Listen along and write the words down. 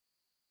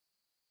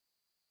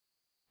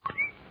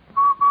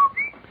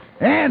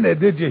Andy,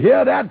 did you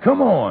hear that?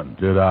 Come on.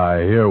 Did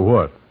I hear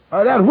what?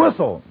 That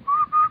whistle.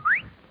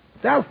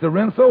 That's the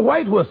Rinso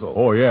White whistle.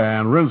 Oh,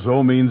 yeah, and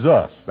Rinso means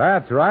us.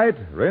 That's right.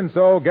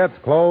 Rinso gets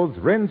clothes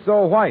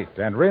Rinso White,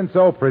 and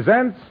Rinso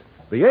presents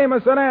the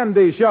Amos and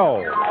Andy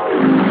Show.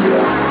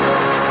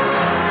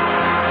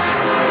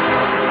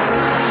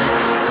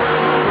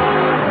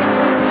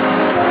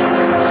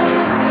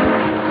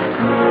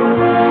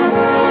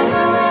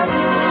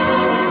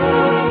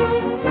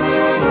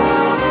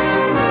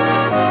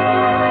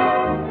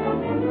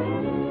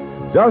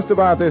 Just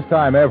about this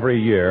time every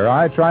year,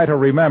 I try to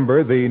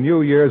remember the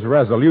New Year's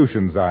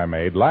resolutions I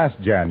made last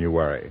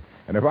January.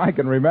 And if I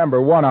can remember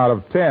 1 out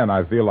of 10,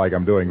 I feel like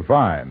I'm doing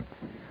fine.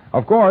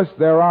 Of course,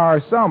 there are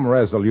some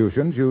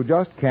resolutions you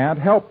just can't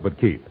help but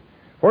keep.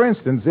 For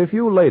instance, if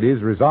you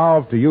ladies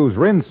resolve to use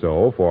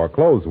Rinso for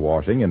clothes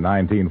washing in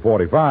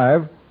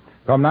 1945,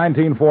 come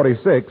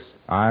 1946,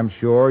 I'm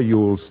sure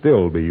you'll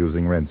still be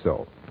using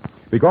Rinso.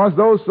 Because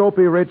those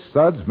soapy-rich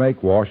suds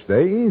make wash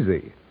day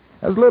easy.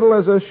 As little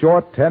as a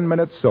short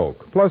 10-minute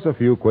soak, plus a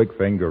few quick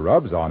finger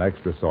rubs on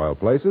extra soiled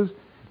places,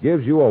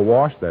 gives you a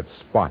wash that's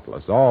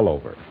spotless all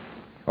over.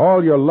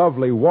 All your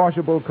lovely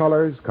washable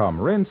colors come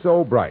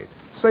Rinso bright,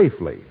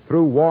 safely,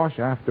 through wash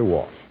after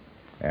wash.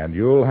 And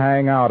you'll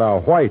hang out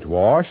a white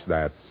wash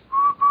that's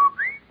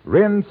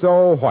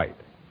Rinso White.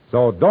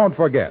 So don't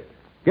forget,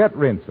 get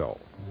Rinso.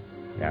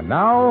 And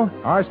now,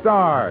 our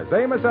stars,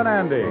 Amos and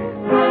Andy.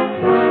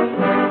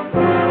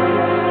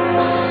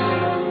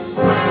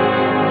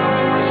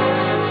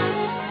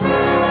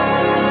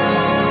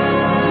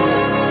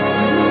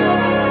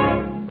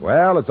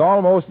 Well, it's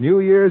almost New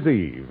Year's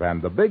Eve,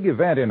 and the big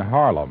event in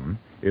Harlem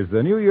is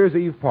the New Year's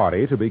Eve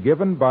party to be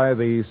given by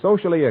the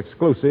socially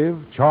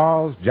exclusive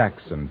Charles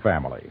Jackson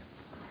family.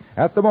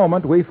 At the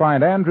moment, we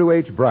find Andrew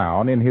H.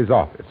 Brown in his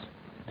office,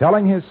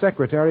 telling his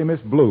secretary,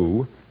 Miss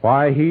Blue,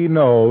 why he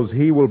knows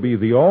he will be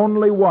the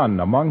only one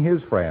among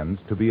his friends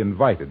to be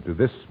invited to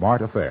this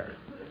smart affair.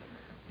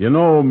 You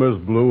know, Miss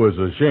Blue, it's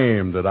a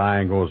shame that I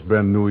ain't going to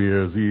spend New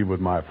Year's Eve with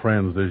my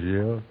friends this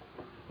year.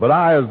 But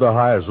I is the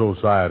high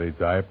society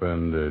type,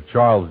 and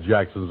Charles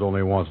Jackson's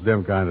only wants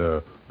them kind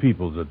of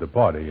peoples at the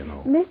party, you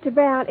know. Mr.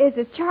 Brown, is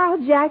it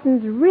Charles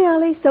Jackson's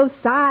really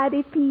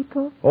society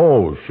people?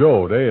 Oh,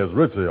 sure. They is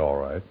ritzy, all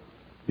right.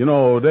 You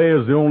know, they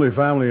is the only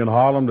family in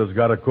Harlem that's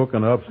got a cook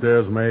and an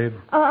upstairs maid.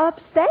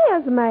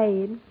 Upstairs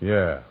maid?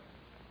 Yeah.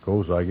 Of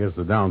course, I guess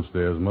the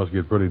downstairs must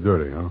get pretty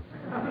dirty, huh?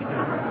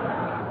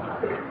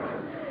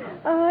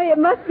 It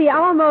must be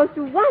almost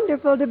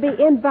wonderful to be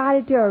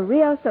invited to a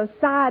real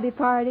society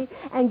party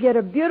and get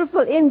a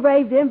beautiful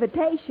engraved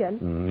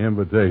invitation.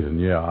 Invitation,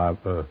 yeah.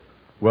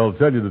 Well,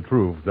 tell you the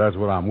truth, that's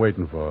what I'm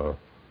waiting for.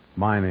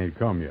 Mine ain't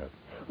come yet.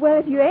 Well,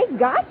 if you ain't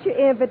got your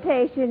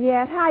invitation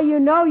yet, how you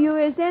know you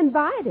is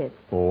invited?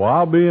 Oh,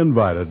 I'll be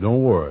invited,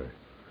 don't worry.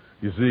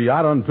 You see,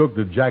 I done took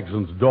the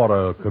Jackson's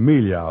daughter,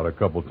 Camellia, out a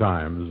couple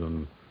times,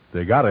 and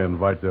they got to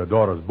invite their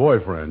daughter's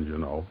boyfriend, you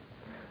know.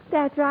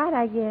 That's right,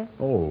 I guess.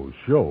 Oh,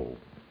 sure.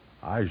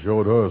 I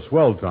showed her a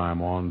swell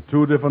time on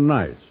 2 different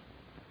nights.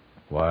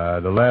 Why,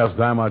 the last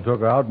time I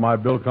took her out, my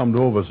bill come to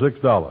over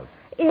 $6.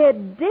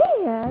 It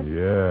did?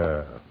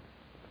 Yeah.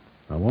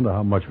 I wonder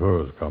how much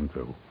hers come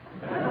to.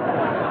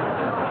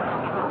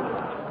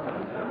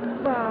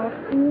 Well,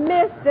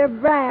 Mr.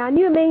 Brown,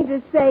 you mean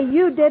to say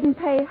you didn't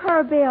pay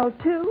her bill,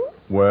 too?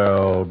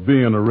 Well,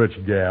 being a rich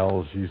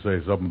gal, she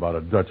say something about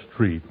a Dutch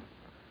treat.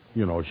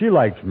 You know, she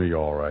likes me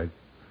all right.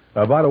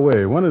 By the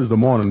way, when is the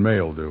morning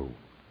mail due?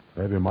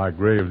 Maybe my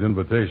Graves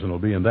invitation will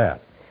be in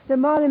that. The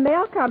morning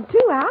mail come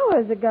 2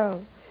 hours ago.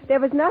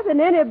 There was nothing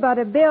in it but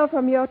a bill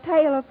from your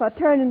tailor for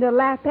turning the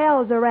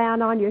lapels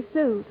around on your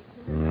suit.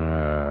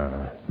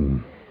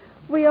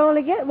 We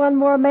only get one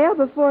more mail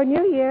before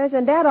New Year's,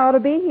 and that ought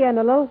to be here in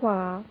a little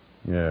while.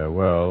 Yeah,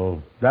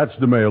 well, that's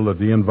the mail that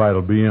the invite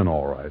will be in,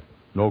 all right.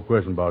 No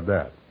question about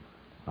that.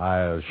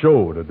 I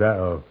showed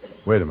that...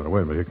 Wait a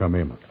minute. Here come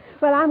Amos.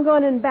 Well, I'm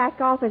going in the back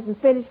office and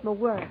finish my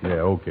work.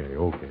 Yeah, okay.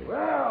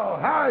 Well,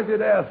 how is you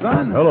there,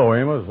 son? Hello,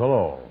 Amos.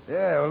 Hello.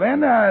 Yeah, well,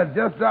 Andy, I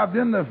just stopped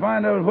in to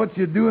find out what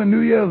you're doing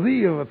New Year's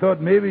Eve. I thought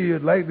maybe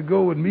you'd like to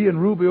go with me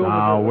and Ruby over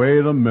Now,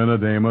 wait a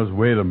minute, Amos.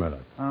 Wait a minute.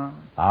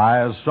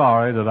 I is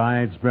sorry that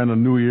I ain't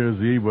spending New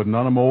Year's Eve with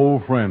none of my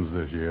old friends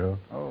this year.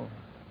 Oh.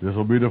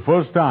 This'll be the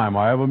first time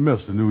I ever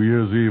missed a New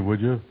Year's Eve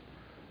with you.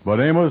 But,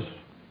 Amos,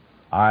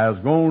 I is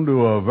going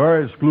to a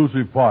very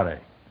exclusive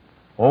party.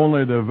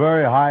 Only the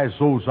very high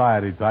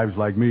society types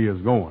like me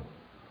is going.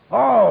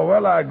 Oh,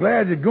 well, I'm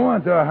glad you're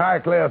going to a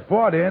high-class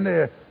party, and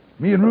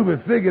me and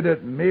Ruby figured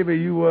that maybe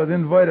you was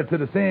invited to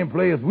the same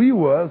place we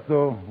was,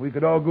 so we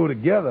could all go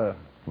together.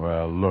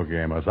 Well, look,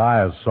 Amos,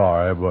 I is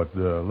sorry, but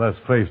let's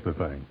face the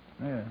thing.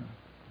 Yeah.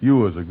 You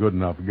was a good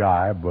enough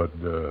guy, but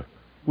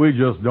we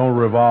just don't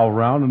revolve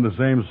around in the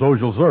same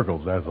social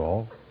circles, that's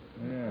all.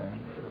 Yeah.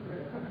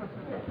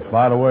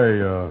 By the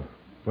way,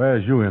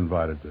 where's you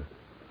invited to?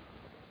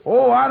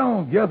 Oh, I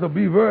don't guess it'll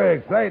be very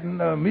exciting.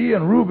 Me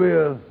and Ruby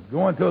are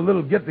going to a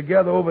little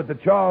get-together over at the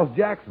Charles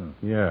Jackson.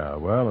 Yeah,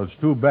 well, it's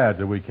too bad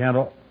that we can't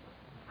all...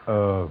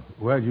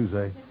 Where'd you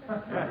say?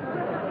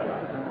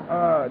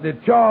 The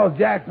Charles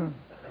Jackson.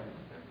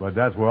 But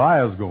that's where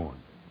I was going.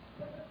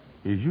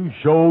 Is you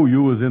sure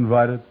you was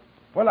invited?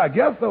 Well, I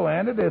guess so,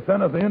 Andy. They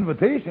sent us an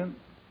invitation.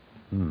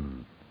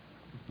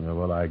 Yeah,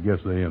 well, I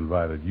guess they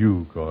invited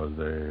you because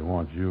they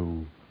want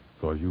you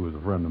because you was a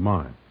friend of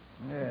mine.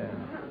 Yeah.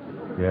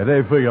 Yeah,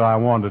 they figured I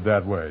wanted it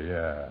that way,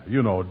 yeah.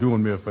 You know,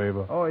 doing me a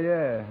favor. Oh,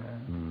 yeah.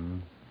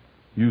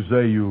 You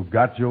say you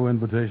got your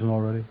invitation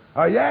already?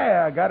 Oh,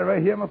 yeah. I got it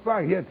right here in my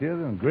pocket. Here it is,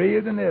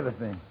 engraved and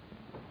everything.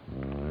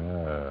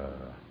 Yeah.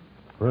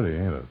 Pretty,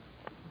 ain't it?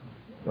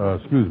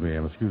 Excuse me,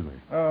 Em, excuse me.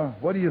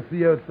 What do you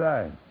see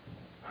outside?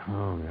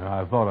 Oh,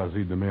 yeah, I thought I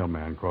seen the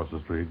mailman cross the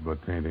street, but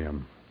ain't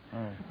him.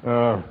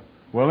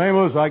 Well,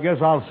 Amos, I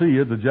guess I'll see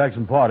you at the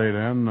Jackson party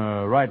then.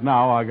 Right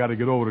now, I got to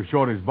get over to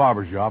Shorty's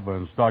barber shop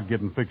and start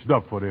getting fixed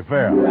up for the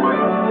affair.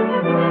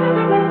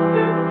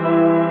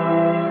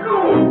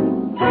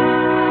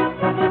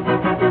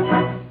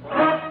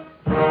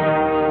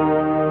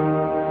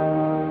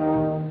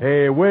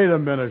 Hey, wait a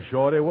minute,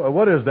 Shorty.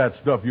 What is that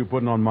stuff you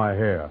putting on my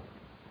hair?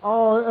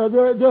 Oh,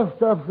 this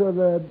stuff,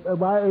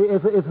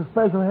 it's a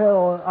special hair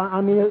oil. I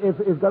mean,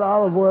 it's got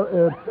olive oil.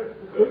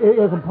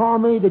 It's a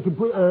pomade that you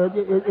put.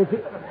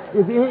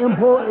 It's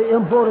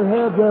imported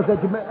hair dress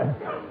that you make.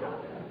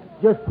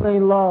 Just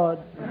plain lard.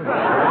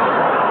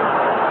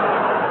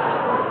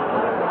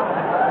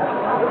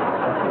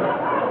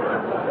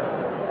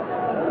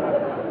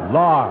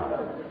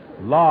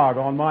 Lard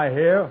on my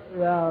hair?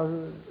 Yeah.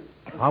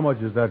 How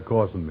much is that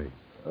costing me?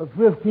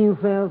 15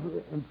 cents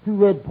and 2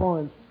 red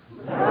points.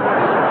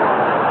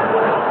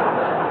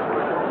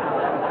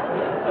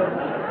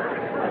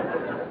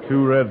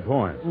 2 red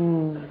points.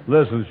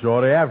 Listen,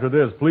 Shorty, after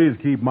this, please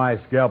keep my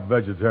scalp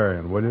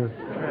vegetarian, will you?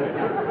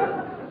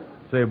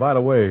 Say, by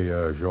the way,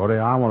 Shorty,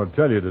 I want to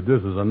tell you that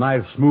this is a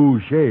nice,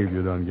 smooth shave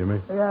you done give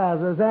me. Yeah,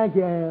 so thank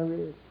you,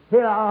 Andy.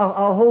 Here,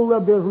 I'll hold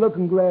up this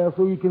looking glass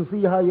so you can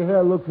see how your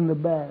hair looks in the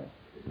back.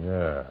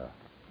 Yeah.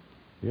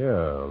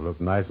 Yeah, look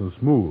nice and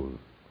smooth.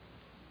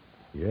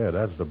 Yeah,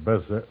 that's the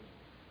best.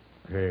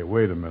 Hey,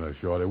 wait a minute,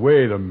 Shorty.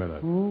 Wait a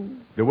minute.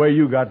 The way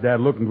you got that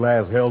looking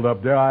glass held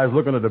up there, I was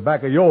looking at the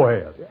back of your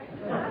head.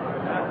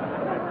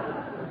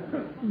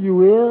 You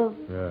will?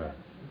 Yeah.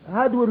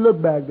 How do it look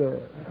back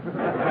there?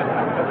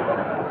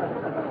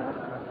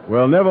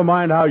 Well, never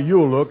mind how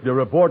you look. The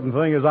important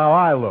thing is how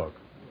I look.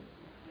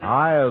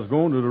 I was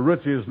going to the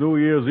richest New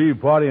Year's Eve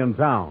party in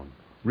town.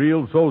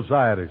 Real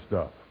society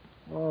stuff.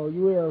 Oh,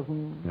 you will?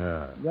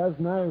 Yeah. That's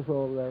nice,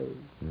 all right.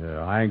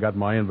 Yeah, I ain't got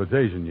my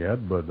invitation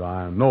yet, but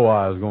I know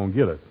I was going to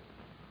get it.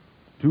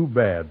 Too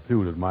bad,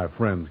 too, that my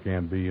friends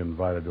can't be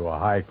invited to a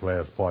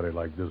high-class party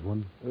like this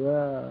one.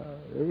 Yeah,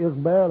 it's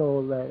bad,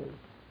 all right.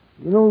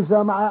 You know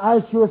something?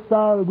 I sure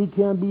sorry we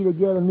can't be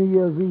together New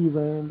Year's Eve,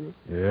 Andy.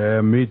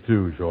 Yeah, me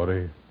too,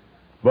 Shorty.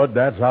 But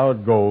that's how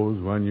it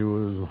goes when you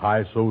was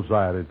high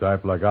society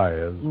type like I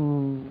is.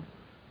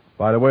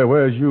 By the way,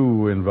 where's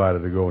you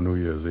invited to go New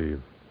Year's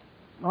Eve?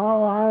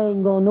 Oh, I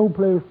ain't going no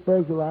place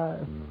special.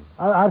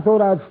 I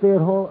thought I'd stay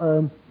at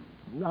home.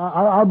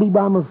 I'll be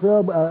by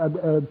myself.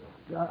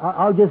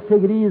 I'll just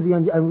take it easy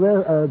and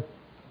rest.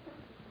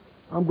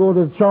 I'm going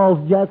to the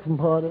Charles Jackson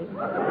party.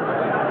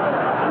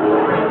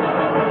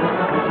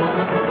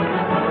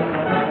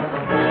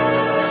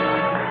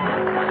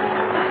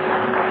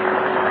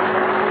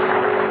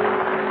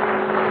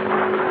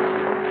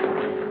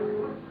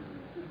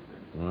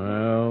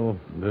 Well,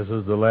 this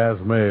is the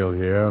last mail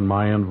here, and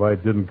my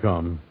invite didn't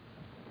come.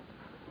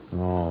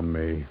 Oh,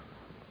 me.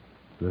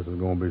 This is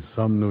going to be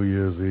some New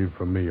Year's Eve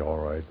for me, all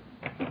right.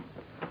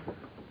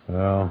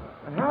 Well.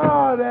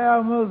 Hello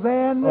there, Miss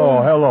Andy.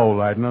 Oh, hello,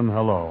 Lightning.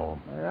 Hello.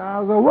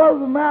 What's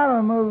the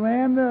matter, Miss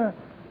Andy?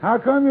 How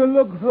come you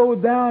look so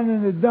down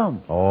in the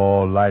dumps?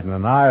 Oh,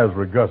 Lightning, I was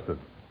regusted.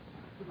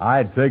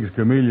 I takes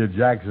Camellia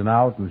Jackson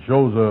out and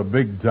shows her a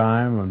big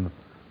time, and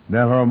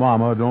then her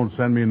mama don't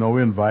send me no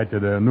invite to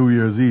their New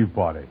Year's Eve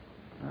party.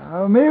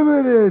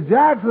 Maybe the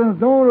Jacksons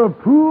don't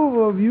approve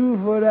of you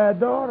for that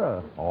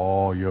daughter.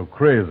 Oh, you're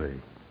crazy.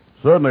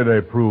 Certainly they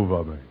approve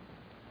of me.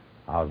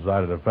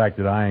 Outside of the fact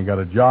that I ain't got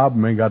a job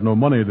and ain't got no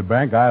money in the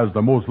bank, I was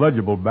the most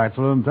legible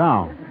bachelor in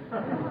town.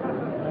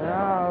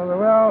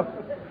 Well,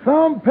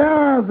 some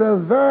parents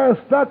is very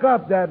stuck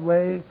up that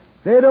way.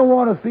 They don't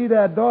want to see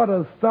their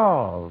daughter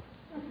starve.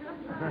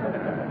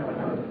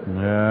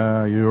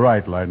 Yeah, you're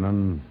right,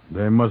 Lightning.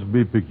 They must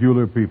be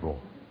peculiar people.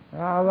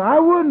 I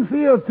wouldn't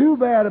feel too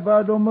bad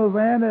about them, Miss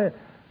Andy.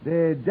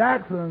 The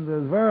Jacksons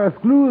is very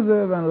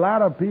exclusive, and a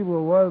lot of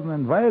people wasn't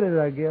invited,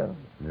 I guess.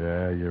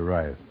 Yeah, you're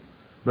right.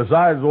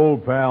 Besides,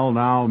 old pal,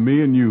 now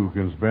me and you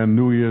can spend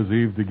New Year's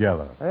Eve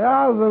together.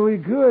 Yeah, so we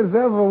could,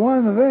 except for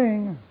one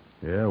thing.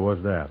 Yeah,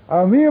 what's that?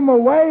 Me and my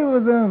wife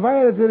was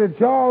invited to the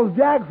Charles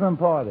Jackson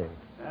party.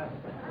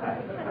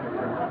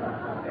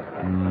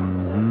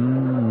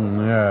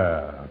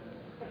 Yeah.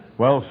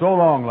 Well, so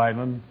long,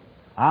 Lightning.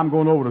 I'm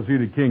going over to see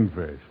the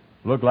Kingfish.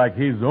 Look like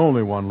he's the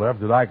only one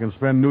left that I can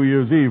spend New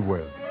Year's Eve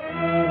with.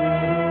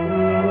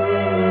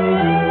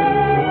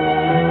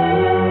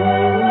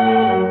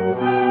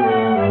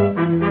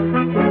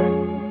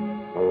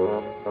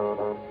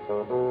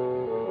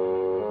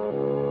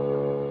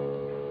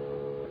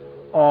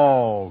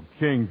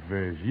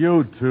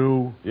 you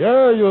too.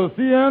 Yeah, you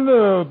see,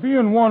 and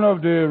being one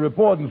of the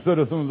reporting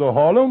citizens of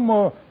Harlem,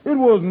 it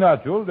was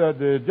natural that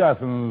the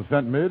Jacksons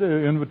sent me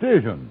the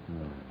invitation.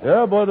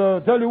 Yeah, but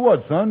tell you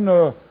what,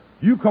 son,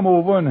 you come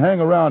over and hang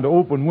around the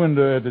open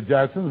window at the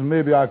Jacksons, and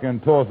maybe I can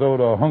toss out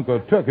a hunk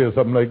of turkey or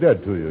something like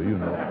that to you, you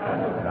know.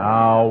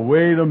 Now,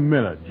 wait a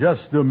minute,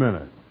 just a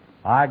minute.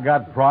 I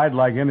got pride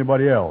like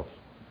anybody else.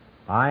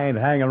 I ain't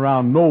hanging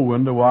around no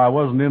window where I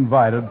wasn't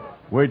invited,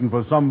 waiting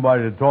for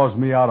somebody to toss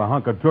me out a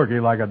hunk of turkey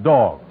like a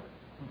dog.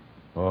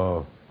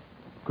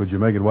 Could you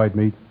make it white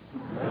meat?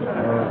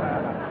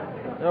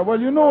 Yeah, well,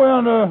 you know,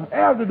 and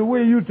after the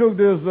way you took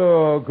this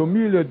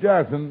Camellia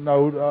Jackson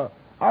out,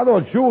 I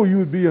thought sure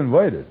you'd be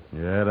invited.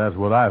 Yeah, that's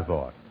what I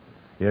thought.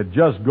 It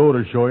just go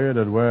to show you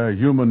that where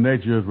human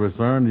nature is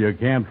concerned, you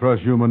can't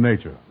trust human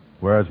nature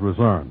where it's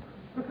concerned.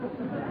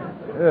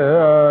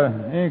 Yeah,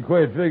 I ain't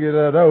quite figured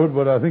that out,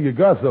 but I think you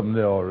got something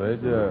there, all right.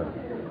 Yeah.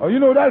 Oh, you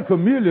know, that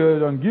Camellia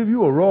done give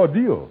you a raw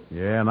deal.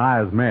 Yeah, and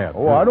I is mad.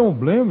 Oh, I don't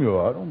blame you.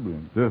 I don't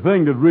blame you. The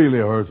thing that really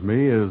hurts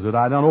me is that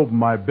I done opened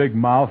my big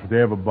mouth to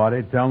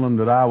everybody, telling them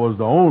that I was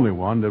the only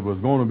one that was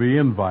going to be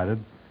invited,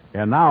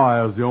 and now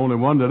I was the only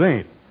one that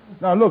ain't.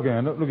 Now, look,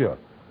 Andy, look here.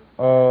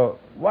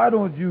 Why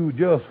don't you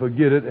just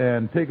forget it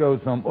and take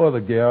out some other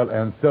gal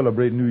and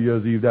celebrate New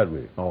Year's Eve that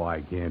way? Oh,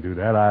 I can't do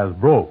that. I was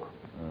broke.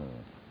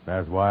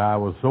 That's why I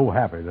was so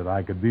happy that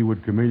I could be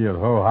with Camellia at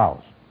her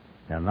house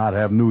and not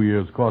have New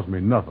Year's cost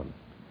me nothing.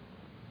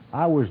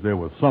 I wish there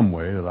was some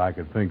way that I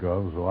could think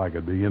of so I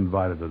could be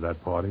invited to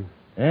that party.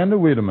 Andy,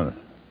 wait a minute.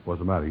 What's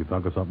the matter? You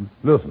think of something?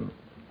 Listen,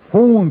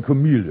 phone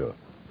Camellia.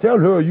 Tell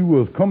her you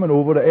was coming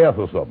over to ask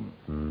her something.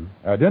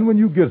 Then when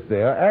you get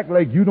there, act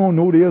like you don't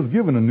know there's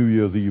giving a New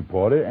Year's Eve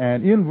party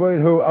and invite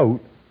her out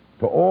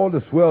to all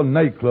the swell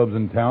nightclubs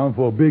in town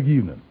for a big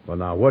evening. Well,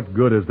 now, what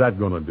good is that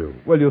going to do?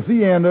 Well, you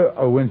see, Andy,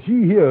 when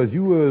she hears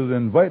you was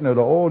inviting her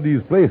to all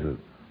these places,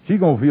 she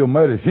going to feel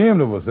mighty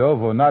ashamed of herself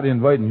for not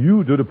inviting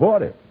you to the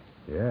party.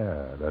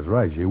 Yeah, that's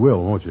right. She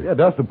will, won't she? Yeah,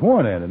 that's the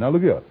point, Andy. Now,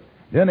 look here.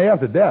 Then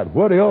after that,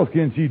 what else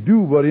can she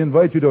do but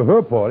invite you to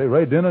her party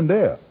right then and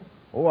there?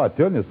 Oh, I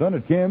tell you, son,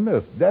 it can't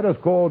miss. That is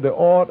called the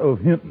art of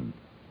hinting.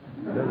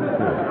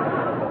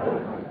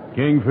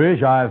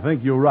 Kingfish, I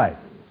think you're right.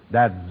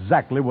 That's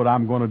exactly what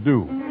I'm going to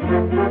do.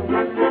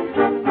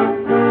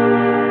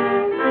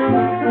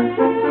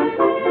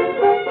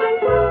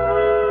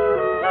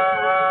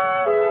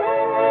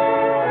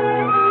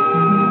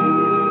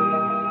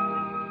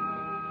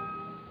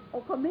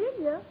 Oh,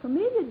 Camellia,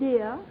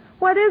 dear.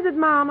 What is it,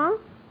 Mama?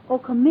 Oh,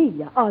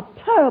 Camellia, a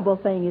terrible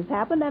thing has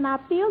happened, and I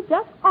feel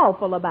just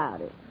awful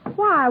about it.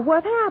 Why?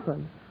 What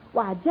happened?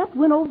 Why, I just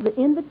went over the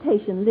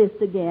invitation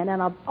list again,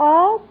 and of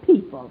all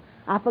people,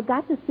 I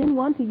forgot to send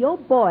one to your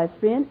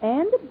boyfriend,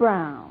 Andy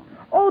Brown.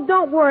 Oh,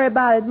 don't worry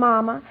about it,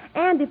 Mama.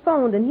 Andy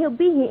phoned, and he'll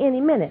be here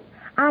any minute.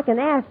 I can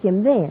ask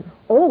him then.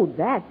 Oh,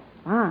 that's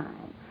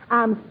fine.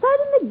 I'm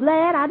certainly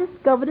glad I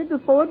discovered it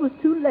before it was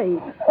too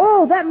late.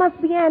 Oh, that must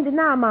be Andy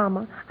now,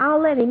 Mama. I'll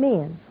let him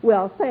in.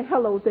 Well, say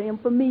hello to him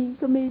for me,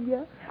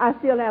 Camellia. I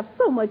still have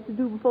so much to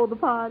do before the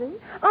party.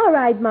 All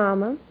right,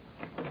 Mama.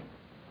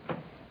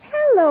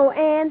 Hello,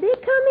 Andy.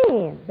 Come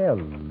in.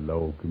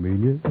 Hello,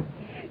 Camellia.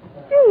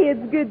 Gee,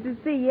 it's good to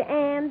see you,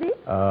 Andy.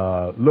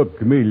 Look,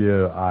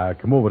 Camellia, I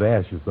come over to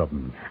ask you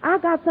something. I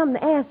got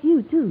something to ask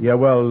you, too. Yeah,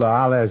 well,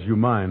 I'll ask you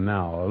mine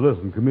now.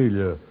 Listen,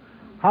 Camellia,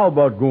 how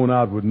about going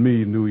out with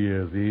me New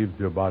Year's Eve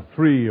to about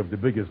 3 of the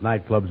biggest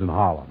nightclubs in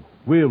Harlem?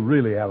 We'll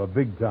really have a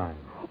big time.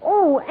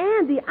 Oh,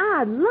 Andy,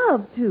 I'd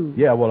love to.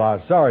 Yeah, well,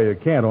 I'm sorry you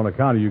can't on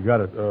account of you got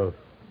it.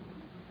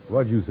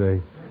 What'd you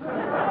say?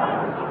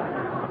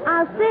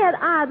 I said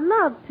I'd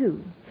love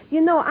to.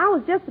 You know, I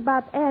was just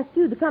about to ask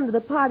you to come to the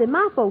party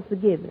my folks are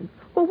giving.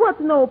 But what's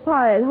an old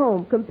party at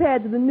home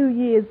compared to the New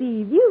Year's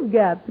Eve you've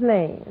got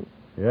planned?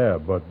 Yeah,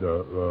 but,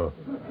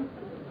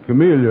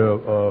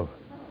 Camellia,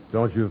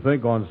 don't you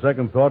think on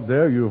second thought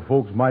there, you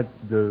folks might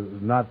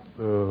not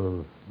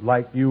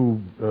like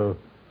you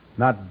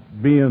not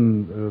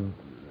being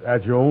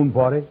at your own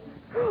party?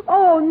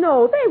 Oh,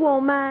 no, they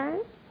won't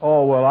mind.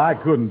 Oh, well, I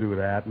couldn't do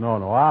that.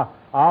 No.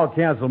 I'll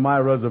cancel my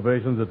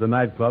reservations at the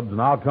nightclubs,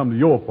 and I'll come to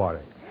your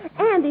party.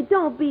 Andy,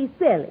 don't be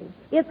silly.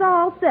 It's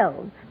all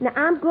settled. Now,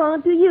 I'm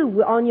going to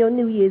you on your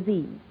New Year's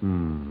Eve.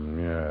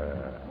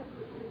 Yeah.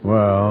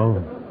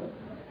 Well,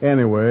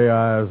 anyway,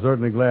 I'm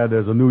certainly glad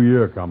there's a new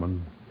year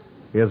coming.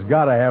 It's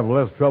got to have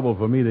less trouble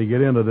for me to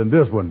get into than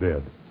this one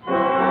did.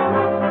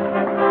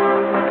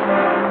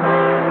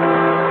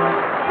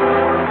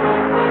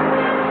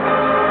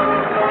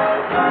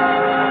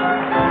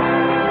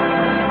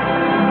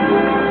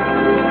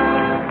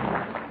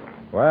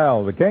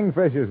 Well, the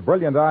Kingfish's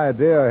brilliant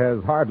idea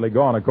has hardly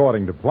gone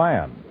according to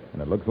plan,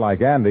 and it looks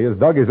like Andy has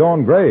dug his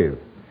own grave.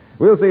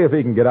 We'll see if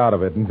he can get out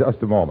of it in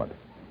just a moment.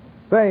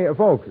 Say,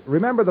 folks,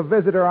 remember the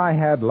visitor I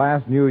had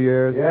last New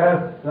Year's?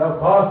 Yes, of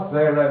course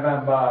they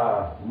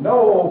remember.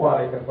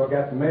 Nobody can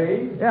forget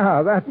me.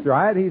 Yeah, that's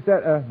right. He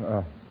said,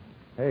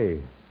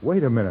 hey,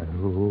 wait a minute.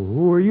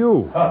 Who are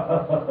you?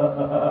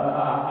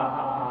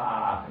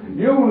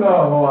 You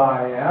know who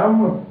I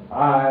am.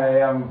 I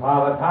am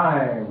Father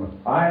Time.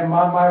 I'm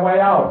on my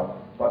way out,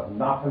 but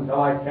not until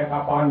I check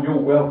up on you,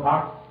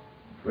 Wilcox.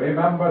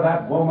 Remember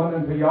that woman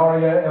in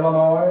Peoria,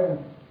 Illinois?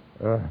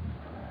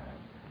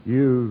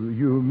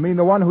 You mean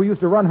the one who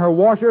used to run her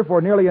washer for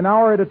nearly an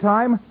hour at a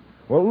time?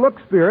 Well, look,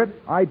 Spirit,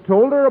 I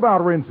told her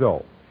about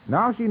Rinso.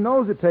 Now she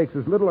knows it takes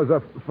as little as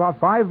a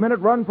 5-minute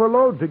run per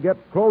load to get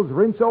clothes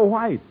Rinso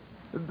white.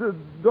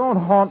 Don't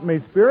haunt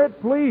me,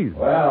 Spirit, please.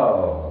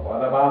 Well,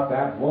 what about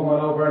that woman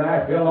over in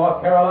Asheville,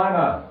 North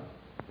Carolina?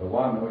 The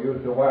one who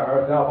used to wear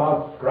herself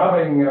out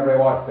scrubbing every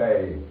wash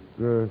day.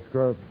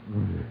 Scrub.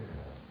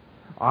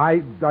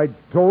 I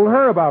told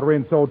her about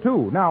Rinso,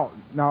 too. Now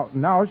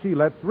she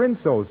lets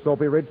Rinso's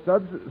Soapy Rich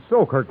Suds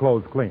soak her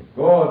clothes clean.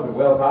 Good,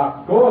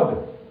 Wilcox,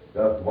 good.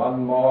 Just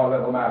one more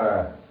little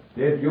matter.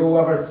 Did you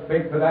ever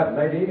speak to that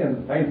lady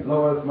in St.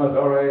 Louis,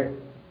 Missouri?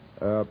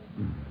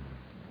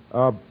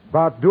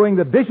 About doing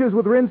the dishes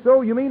with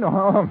Rinso, you mean?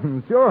 Oh,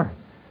 sure.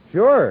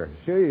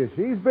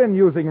 She's been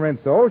using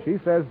Rinso. She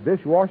says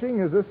dishwashing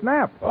is a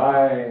snap.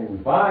 Fine.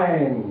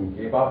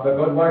 Keep up the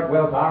good work,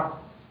 Wilcox.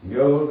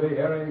 You'll be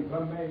hearing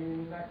from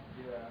me next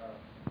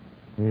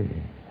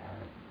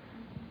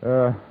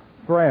year.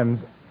 Friends,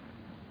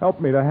 help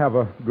me to have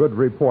a good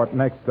report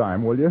next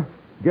time, will you?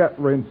 Get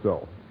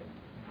Rinso.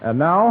 And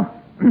now,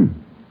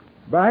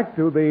 back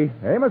to the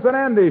Amos and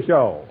Andy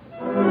Show.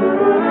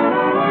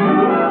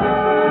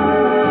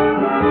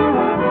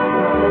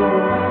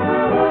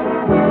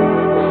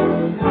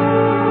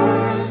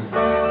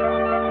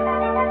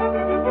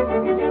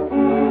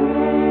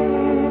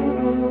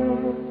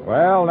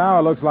 Well, now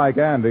it looks like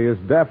Andy is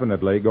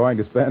definitely going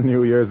to spend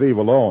New Year's Eve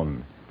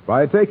alone.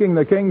 By taking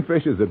the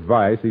Kingfish's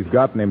advice, he's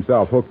gotten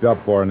himself hooked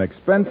up for an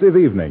expensive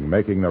evening,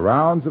 making the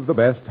rounds of the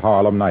best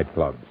Harlem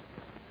nightclubs.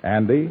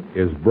 Andy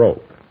is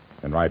broke,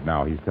 and right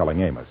now he's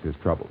telling Amos his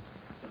troubles.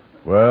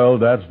 Well,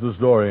 that's the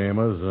story,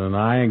 Amos, and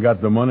I ain't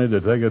got the money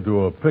to take it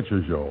to a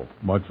picture show,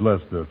 much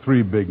less the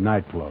 3 big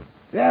nightclubs.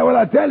 Yeah, well,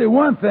 I tell you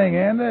one thing,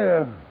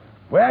 Andy.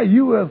 Where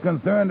you is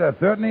concerned, there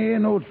certainly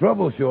ain't no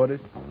trouble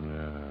shortage.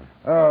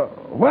 Yeah.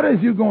 What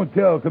is you going to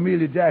tell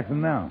Camellia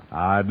Jackson now?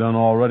 I done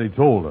already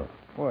told her.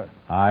 What?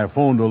 I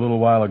phoned her a little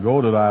while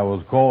ago that I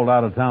was called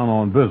out of town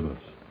on business.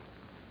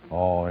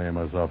 Oh,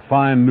 Amos, a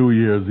fine New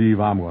Year's Eve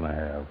I'm going to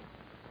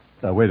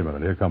have. Wait a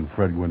minute. Here comes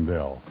Fred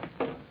Gwendell.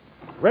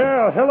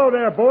 Well, hello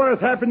there, boys.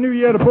 Happy New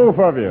Year to both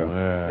of you.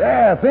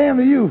 Yeah, same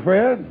to you,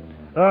 Fred.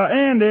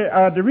 Andy,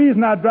 the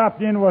reason I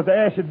dropped in was to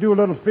ask you to do a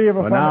little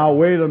favor for me. Now,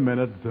 wait a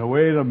minute.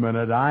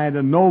 I ain't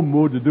in no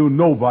mood to do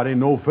nobody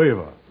no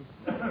favor.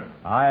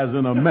 I is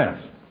in a mess,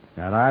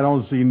 and I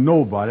don't see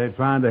nobody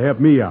trying to help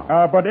me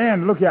out. But,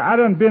 Andy, look here. I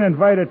done been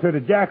invited to the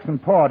Jackson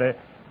party,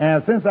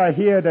 and since I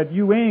hear that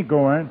you ain't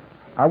going,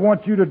 I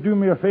want you to do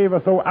me a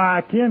favor so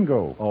I can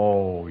go.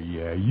 Oh,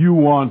 yeah. You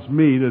wants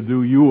me to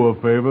do you a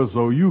favor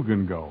so you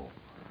can go.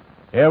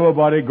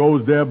 Everybody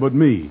goes there but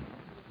me.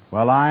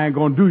 Well, I ain't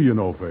going to do you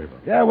no favor.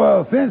 Yeah,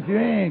 well, since you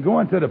ain't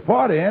going to the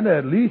party, Andy,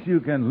 at least you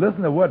can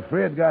listen to what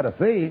Fred got to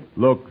say.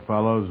 Look,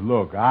 fellas,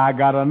 I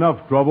got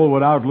enough trouble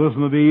without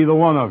listening to either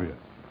one of you.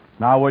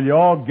 Now, will you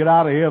all get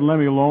out of here and let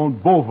me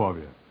alone, both of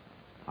you?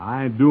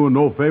 I ain't doing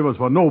no favors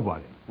for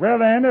nobody.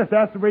 Well, Andy, if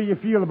that's the way you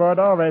feel about it,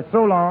 all right,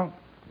 so long.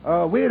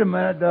 Wait a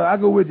minute. I'll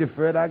go with you,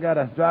 Fred. I got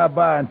to drive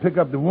by and pick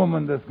up the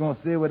woman that's going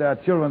to stay with our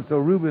children so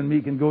Ruben and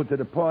me can go to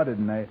the party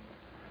tonight.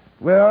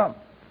 Well,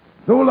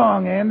 so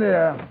long, Andy.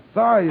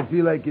 Sorry you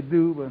feel like you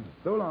do, but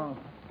so long.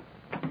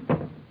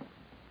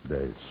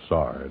 They're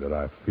sorry that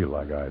I feel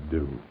like I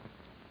do.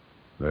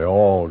 They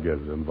all get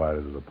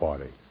invited to the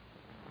party.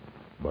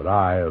 But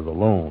I is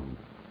alone.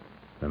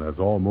 And it's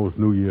almost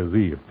New Year's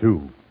Eve,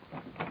 too.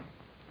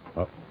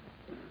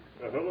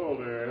 Hello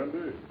there,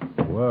 Andy.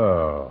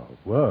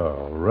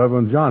 Well,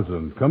 Reverend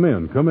Johnson, come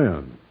in.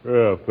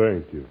 Yeah,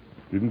 thank you.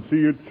 Didn't see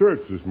you at church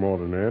this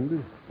morning,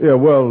 Andy. Yeah,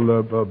 well,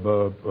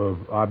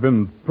 I've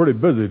been pretty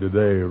busy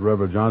today,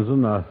 Reverend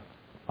Johnson.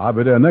 I'll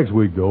be there next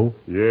week, though.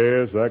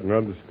 Yes, I can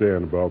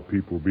understand about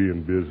people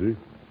being busy.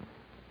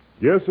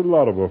 Yes, a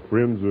lot of our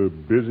friends are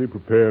busy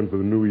preparing for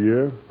the new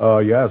year.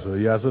 Yes,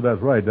 sir,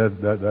 that's right.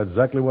 That's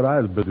exactly what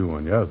I've been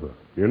doing, yes, sir.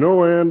 You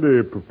know,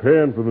 Andy,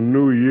 preparing for the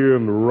new year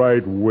in the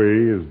right way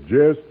is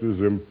just as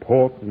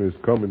important as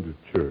coming to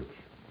church.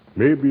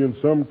 Maybe in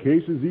some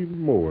cases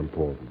even more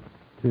important.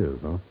 It is,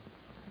 huh?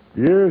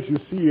 Yes, you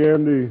see,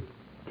 Andy,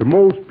 to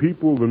most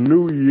people, the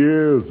new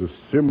year is a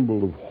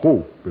symbol of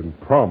hope and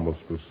promise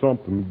for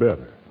something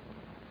better.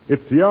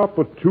 It's the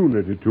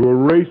opportunity to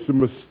erase the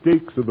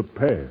mistakes of the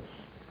past,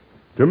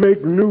 to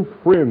make new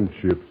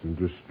friendships and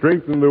to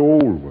strengthen the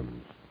old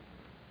ones.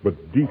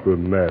 But deeper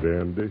than that,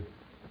 Andy,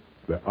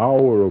 the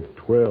hour of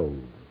 12,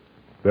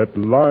 that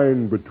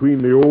line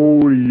between the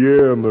old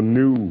year and the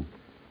new,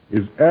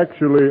 is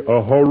actually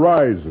a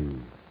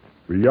horizon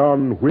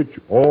beyond which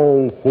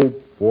all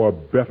hope for a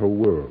better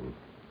world.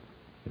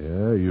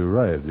 Yeah, you're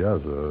right,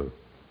 yes, sir.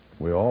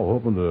 We're all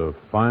hoping to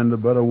find a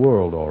better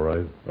world, all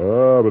right.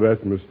 But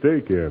that's a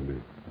mistake,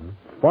 Andy.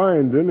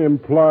 Finding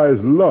implies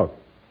luck,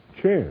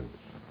 chance.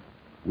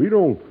 We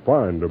don't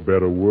find a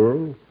better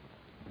world.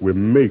 we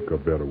make a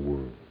better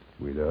world.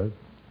 We does?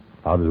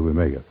 How does we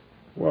make it?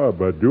 Why,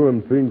 by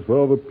doing things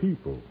for other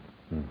people.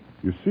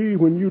 You see,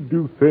 when you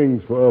do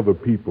things for other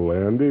people,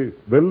 Andy,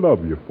 they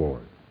love you for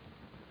it.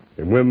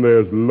 And when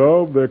there's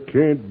love, there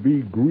can't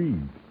be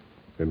greed.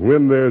 And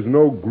when there's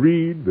no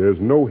greed, there's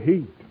no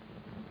hate.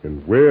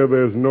 And where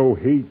there's no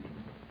hate,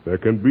 there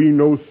can be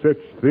no such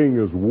thing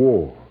as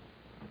war.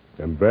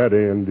 And that,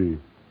 Andy,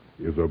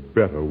 is a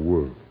better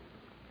world.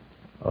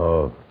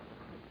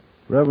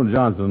 Reverend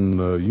Johnson,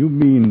 you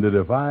mean that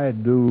if I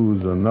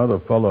do's another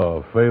fella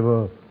a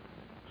favor,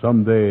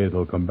 someday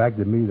it'll come back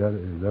to me?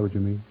 Is that what you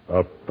mean?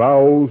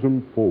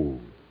 1,000-fold.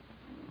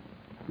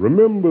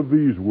 Remember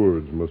these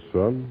words, my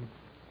son.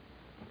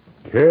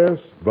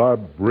 Cast thy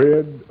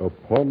bread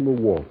upon the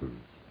waters.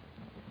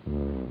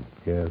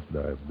 Cast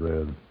thy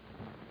bread.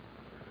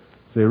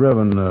 Say,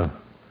 Reverend,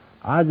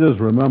 I just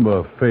remember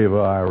a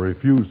favor I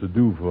refused to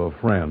do for a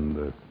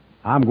friend.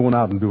 I'm going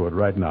out and do it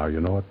right now,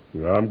 you know it?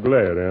 I'm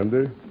glad,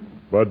 Andy.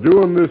 By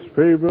doing this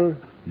favor,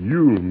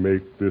 you'll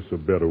make this a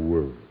better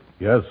world.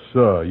 Yes,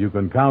 sir. You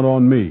can count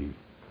on me.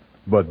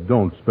 But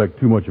don't expect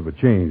too much of a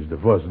change the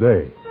first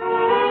day.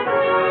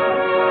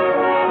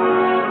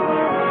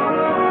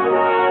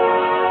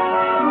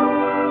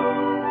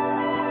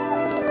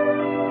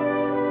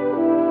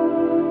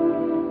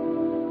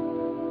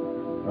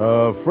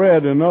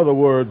 Fred, in other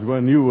words,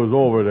 when you was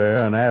over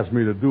there and asked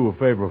me to do a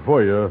favor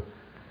for you,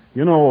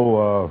 you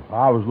know,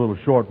 I was a little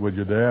short with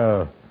you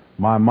there.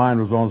 My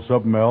mind was on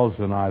something else,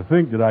 and I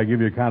think that I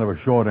give you kind of a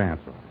short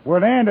answer.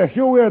 Well, Andy,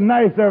 sure is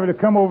nice of you to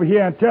come over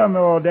here and tell me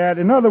all that.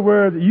 In other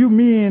words, you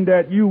mean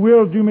that you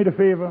will do me the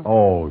favor?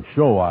 Oh,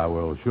 sure I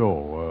will,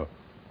 sure.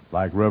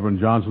 Like Reverend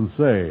Johnson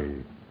say,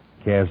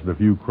 cast a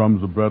few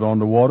crumbs of bread on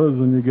the waters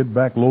and you get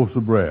back loaves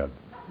of bread.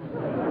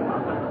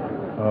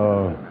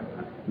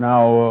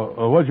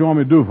 Now, what you want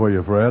me to do for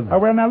you, Fred?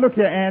 Well, now, look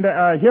here, Andy.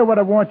 Here's what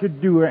I want you to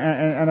do,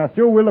 and I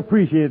sure will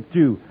appreciate it,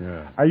 too.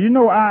 Yeah. You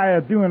know, I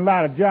am doing a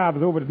lot of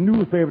jobs over at the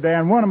newspaper there,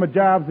 and one of my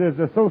jobs is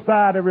a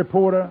society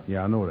reporter.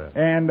 Yeah, I know that.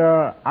 And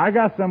I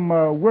got some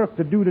work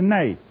to do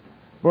tonight.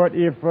 But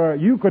if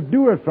you could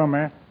do it for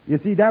me, you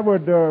see, that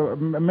would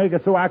make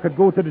it so I could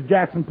go to the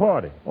Jackson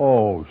party.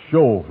 Oh,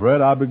 sure,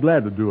 Fred. I'll be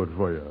glad to do it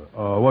for you.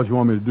 What you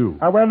want me to do?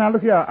 Well, now,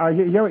 look here.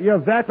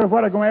 Here's exactly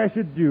what I'm going to ask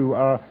you to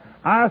do.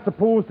 I'm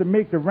supposed to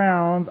make the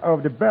rounds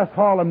of the best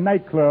Harlem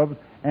nightclubs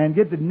and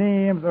get the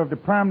names of the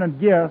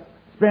prominent guests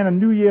spending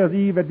New Year's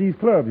Eve at these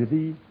clubs, you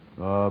see.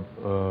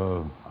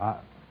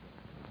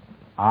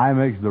 I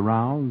makes the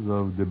rounds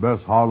of the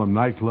best Harlem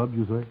nightclubs,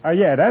 you say?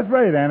 Yeah, that's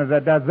right, Anna.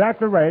 That's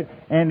exactly right.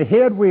 And the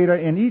head waiter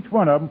in each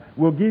one of them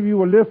will give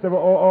you a list of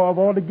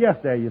all the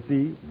guests there, you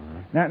see.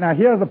 Now,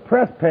 here's a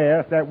press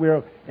pass that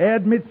will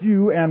admit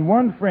you and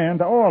one friend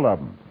to all of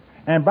them.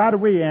 And by the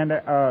way, Andy,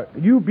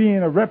 you being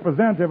a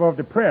representative of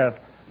the press,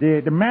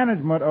 the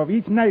management of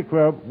each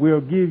nightclub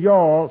will give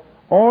y'all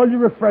all your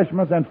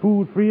refreshments and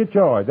food free of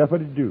charge. That's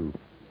what it do.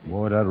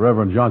 Boy, that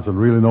Reverend Johnson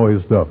really knows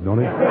his stuff, don't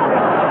he?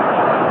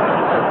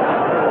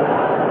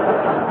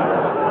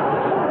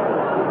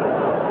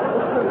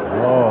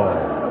 Oh.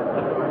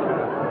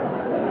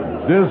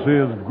 This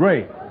is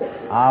great.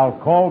 I'll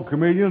call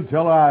comedian,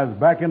 tell her I was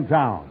back in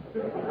town.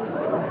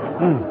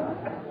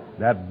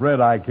 That bread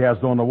I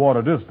cast on the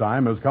water this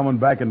time is coming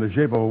back in the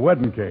shape of a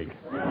wedding cake.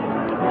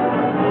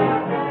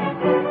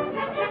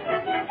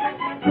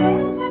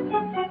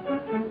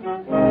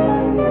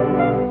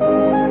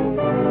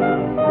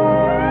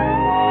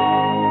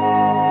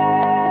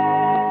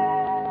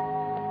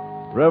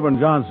 Reverend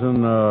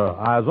Johnson,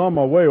 I was on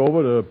my way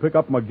over to pick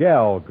up my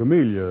gal,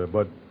 Camellia,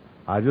 but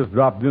I just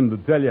dropped in to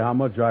tell you how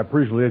much I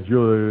appreciate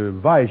your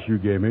advice you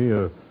gave me,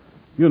 you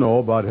know,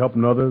 about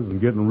helping others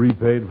and getting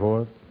repaid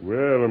for it.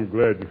 Well, I'm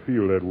glad you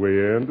feel that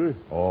way, Andy.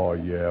 Oh,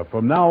 yeah.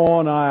 From now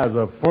on, I was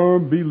a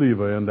firm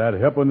believer in that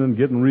helping and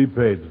getting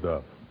repaid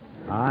stuff.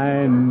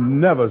 I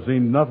never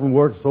seen nothing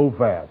work so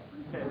fast.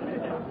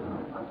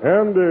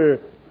 Andy,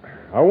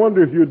 I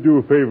wonder if you'd do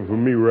a favor for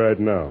me right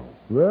now.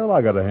 Well,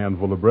 I got a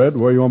handful of bread.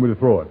 Where you want me to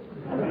throw it?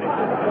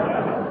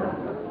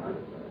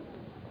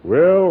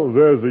 Well,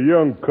 there's a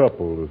young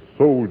couple, a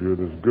soldier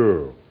and his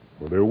girl.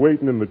 Well, they're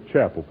waiting in the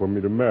chapel for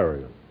me to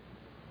marry them.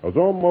 I was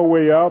on my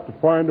way out to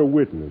find a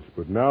witness,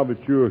 but now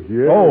that you're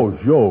here... Oh,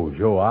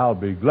 Joe, I'll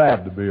be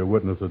glad to be a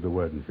witness at the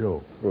wedding,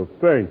 sure. Well,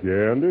 thank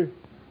you, Andy.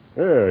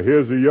 Yeah,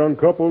 here's a young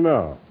couple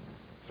now.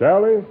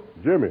 Sally,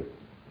 Jimmy,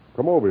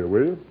 come over here,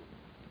 will you?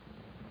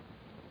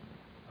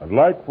 I'd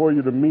like for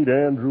you to meet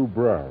Andrew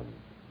Brown.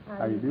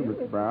 How you do,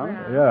 Mr. Brown?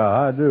 Yeah,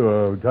 I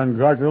do.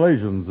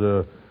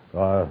 Congratulations.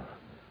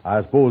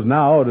 I suppose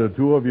now the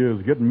two of you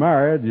is getting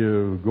married.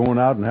 You're going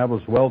out and have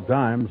a swell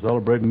time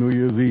celebrating New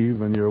Year's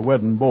Eve and your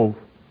wedding both.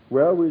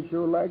 Well, we'd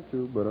sure like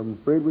to, but I'm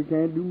afraid we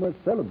can't do much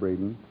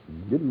celebrating.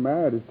 Getting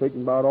married is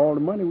taking about all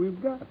the money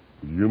we've got.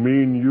 You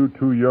mean you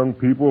two young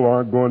people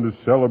aren't going to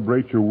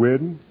celebrate your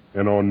wedding?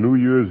 And on New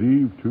Year's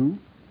Eve, too?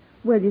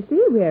 Well, you see,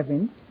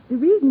 Reverend, the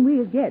reason we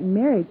are getting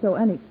married so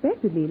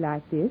unexpectedly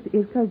like this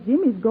is because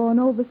Jimmy's going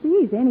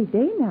overseas any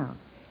day now.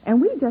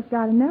 And we just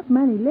got enough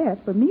money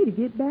left for me to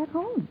get back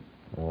home.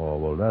 Oh,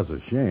 well, that's a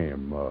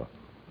shame.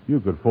 You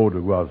could afford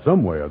to go out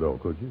somewhere, though,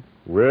 could you?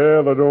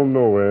 Well, I don't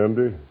know,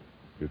 Andy.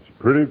 It's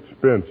pretty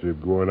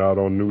expensive going out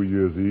on New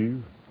Year's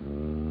Eve.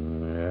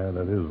 Yeah,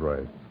 that is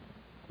right.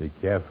 The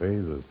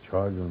cafes are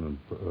charging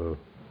and...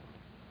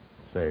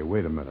 Say,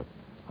 wait a minute.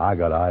 I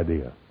got an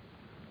idea.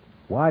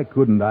 Why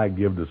couldn't I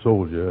give the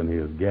soldier and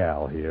his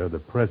gal here the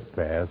press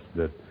pass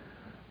that...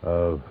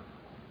 I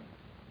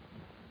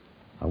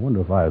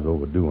wonder if I was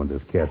overdoing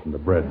this casting the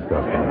bread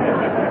stuff.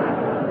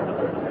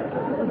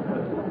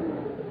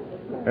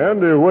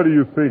 Andy, what are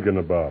you thinking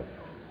about?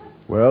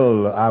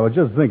 Well, I was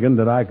just thinking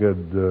that I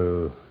could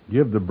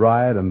give the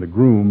bride and the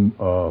groom,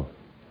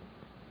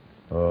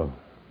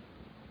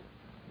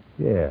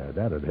 yeah,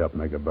 that'd help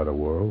make a better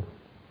world.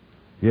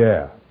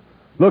 Yeah.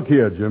 Look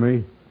here,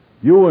 Jimmy.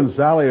 You and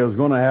Sally is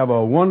going to have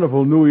a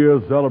wonderful New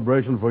Year's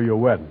celebration for your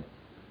wedding.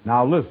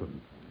 Now,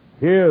 listen.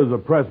 Here's a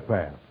press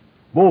pass.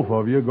 Both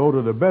of you go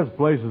to the best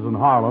places in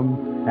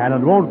Harlem, and it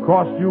won't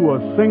cost you a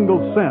single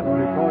cent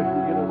because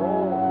you get it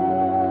all.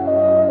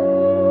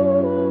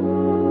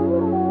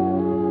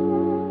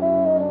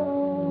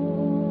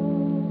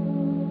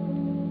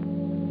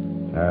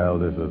 Well,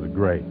 this is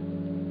great.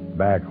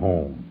 Back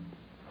home,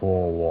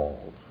 4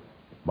 walls,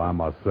 by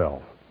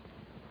myself.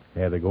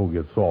 Had to go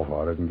get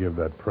Saltwater and give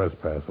that press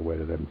pass away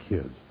to them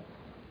kids.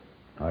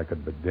 I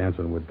could be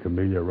dancing with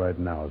Camellia right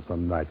now at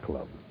some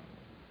nightclub.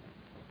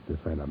 This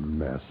ain't a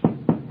mess.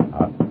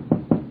 I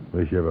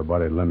wish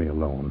everybody would let me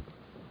alone.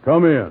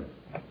 Come in.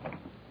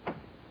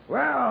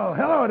 Well,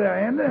 hello there,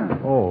 Andy.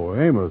 Oh,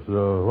 Amos,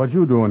 what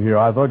you doing here?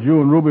 I thought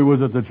you and Ruby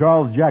was at the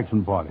Charles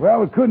Jackson party.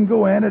 Well, we couldn't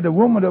go, Andy. The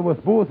woman that was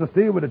supposed to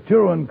stay with the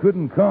children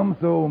couldn't come,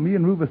 so me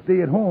and Ruby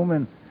stayed at home,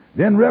 and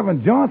then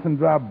Reverend Johnson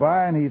dropped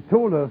by, and he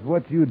told us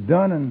what you'd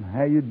done and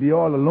how you'd be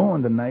all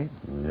alone tonight.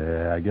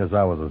 Yeah, I guess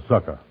I was a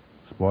sucker,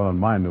 spoiling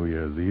my New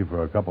Year's Eve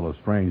for a couple of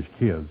strange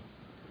kids.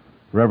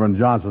 Reverend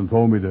Johnson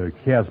told me to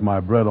cast my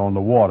bread on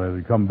the water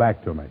to come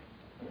back to me.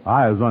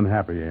 I was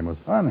unhappy, Amos.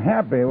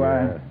 Unhappy?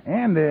 Why,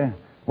 Andy,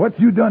 what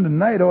you done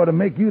tonight ought to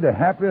make you the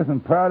happiest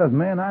and proudest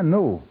man I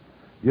know.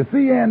 You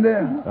see, Andy...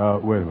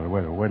 Wait a minute.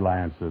 Wait till I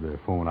answer the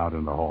phone out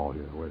in the hall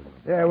here. Wait a minute.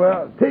 Yeah,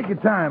 well, take your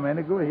time,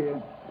 Andy. Go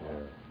ahead.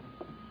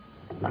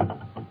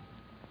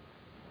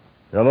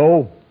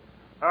 Hello?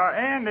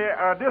 Andy,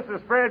 this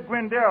is Fred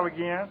Gwendell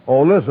again.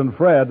 Oh, listen,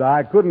 Fred,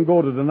 I couldn't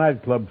go to the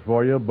nightclubs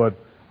for you, but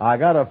I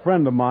got a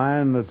friend of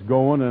mine that's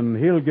going, and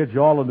he'll get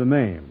you all of the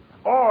names.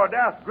 Oh,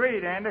 that's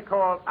great, Andy,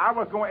 because I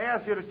was going to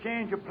ask you to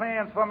change your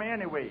plans for me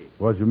anyway.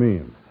 What you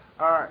mean?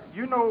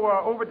 You know,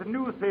 over at the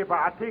newspaper,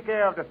 I take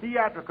care of the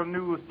theatrical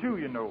news, too,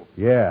 you know.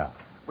 Yeah.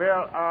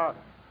 Well,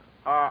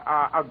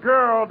 a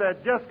girl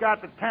that just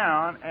got to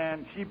town,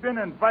 and she been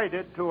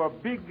invited to a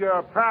big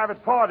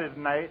private party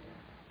tonight,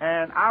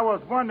 and I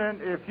was wondering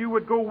if you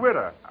would go with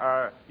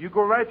her. You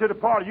go right to the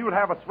party, you'll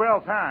have a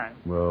swell time.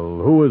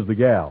 Well, who is the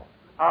gal?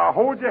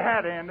 Hold your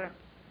hat, Andy.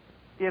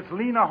 It's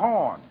Lena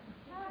Horne.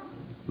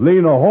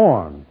 Lena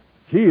Horne.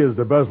 She is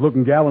the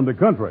best-looking gal in the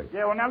country.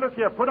 Yeah, well, now look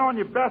here. Put on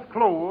your best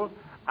clothes.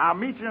 I'll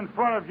meet you in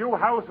front of your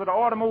house with an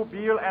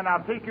automobile, and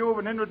I'll take you over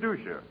and introduce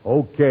you.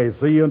 Okay,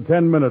 see you in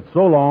 10 minutes.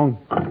 So long.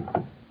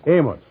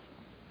 Amos,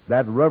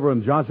 that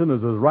Reverend Johnson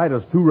is as right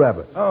as 2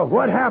 rabbits. Oh,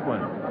 what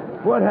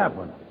happened? What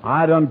happened?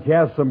 I done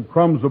cast some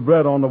crumbs of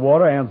bread on the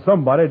water, and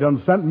somebody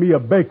done sent me a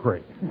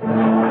bakery.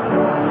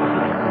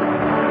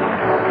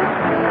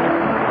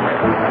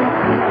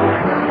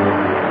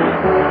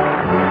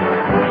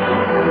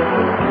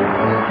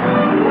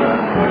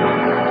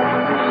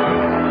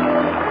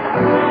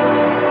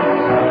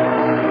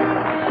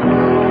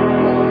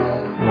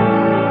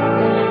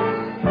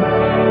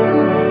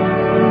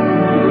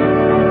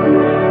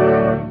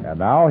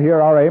 Now,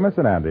 here are Amos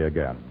and Andy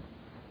again.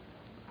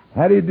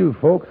 How do you do,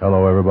 folks?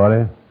 Hello,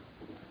 everybody.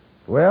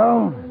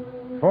 Well,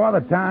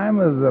 Father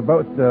Time is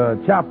about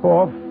to chop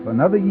off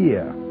another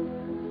year.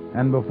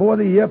 And before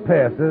the year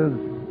passes,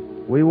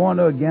 we want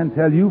to again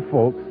tell you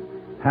folks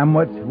how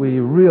much we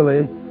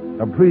really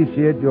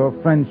appreciate your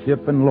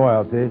friendship and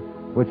loyalty,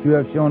 which you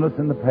have shown us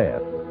in the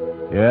past.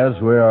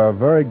 Yes, we are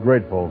very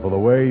grateful for the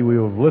way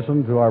you have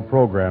listened to our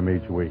program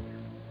each week.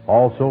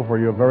 Also for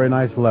your very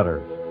nice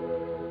letters.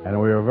 And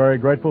we are very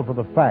grateful for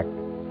the fact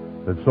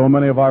that so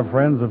many of our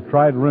friends have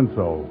tried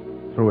Rinso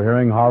through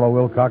hearing Harlow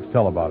Wilcox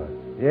tell about it.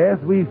 Yes,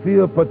 we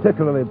feel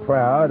particularly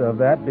proud of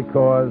that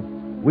because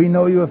we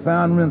know you have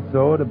found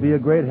Rinso to be a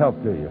great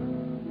help to you.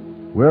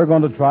 We're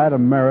going to try to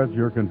merit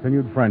your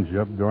continued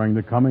friendship during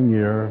the coming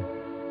year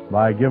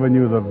by giving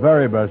you the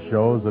very best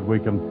shows that we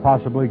can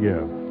possibly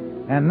give.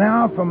 And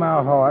now, from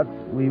our hearts,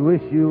 we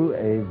wish you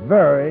a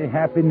very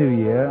happy New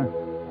Year,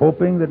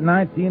 hoping that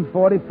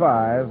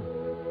 1945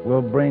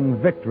 will bring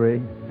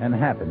victory and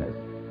happiness.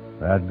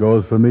 That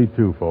goes for me,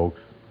 too, folks.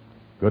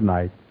 Good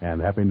night, and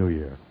Happy New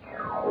Year.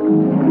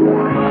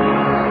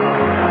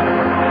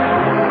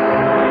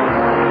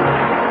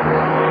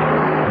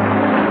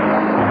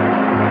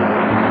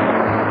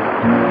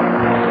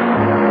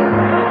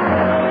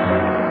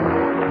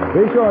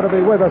 Be sure to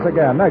be with us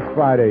again next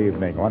Friday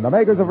evening when the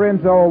makers of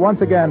Rinso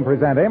once again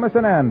present Amos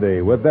and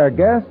Andy with their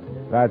guest,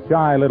 that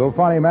shy little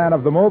funny man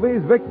of the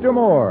movies, Victor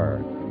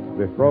Moore.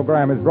 This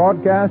program is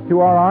broadcast to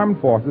our armed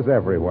forces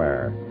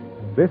everywhere.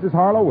 This is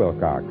Harlow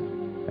Wilcox.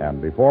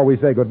 And before we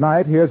say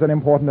goodnight, here's an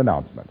important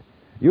announcement.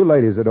 You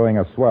ladies are doing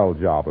a swell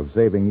job of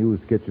saving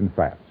used kitchen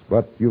fats,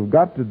 but you've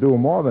got to do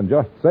more than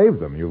just save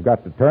them. You've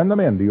got to turn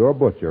them into your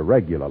butcher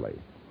regularly.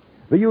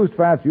 The used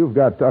fats you've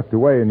got tucked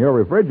away in your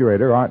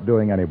refrigerator aren't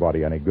doing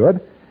anybody any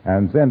good,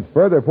 and since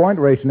further point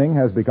rationing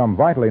has become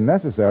vitally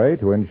necessary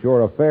to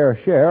ensure a fair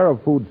share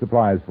of food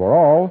supplies for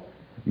all,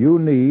 you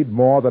need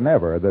more than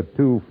ever the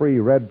 2 free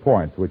red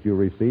points which you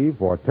receive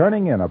for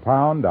turning in a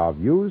pound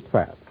of used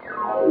fat.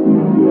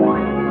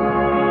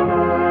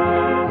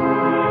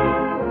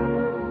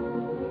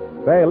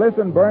 Say,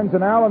 listen, Burns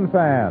and Allen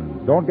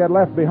fans, don't get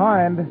left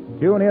behind.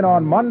 Tune in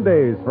on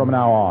Mondays from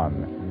now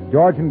on.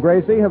 George and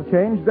Gracie have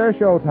changed their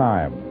show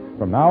time.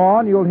 From now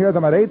on, you'll hear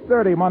them at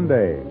 8:30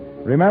 Monday.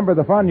 Remember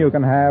the fun you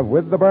can have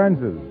with the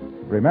Burnses.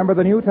 Remember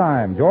the new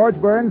time, George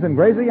Burns and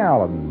Gracie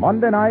Allen,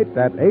 Monday night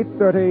at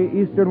 8:30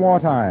 Eastern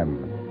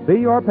Wartime. See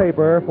your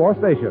paper for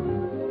station.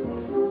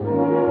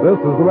 This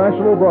is the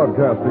National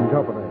Broadcasting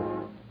Company.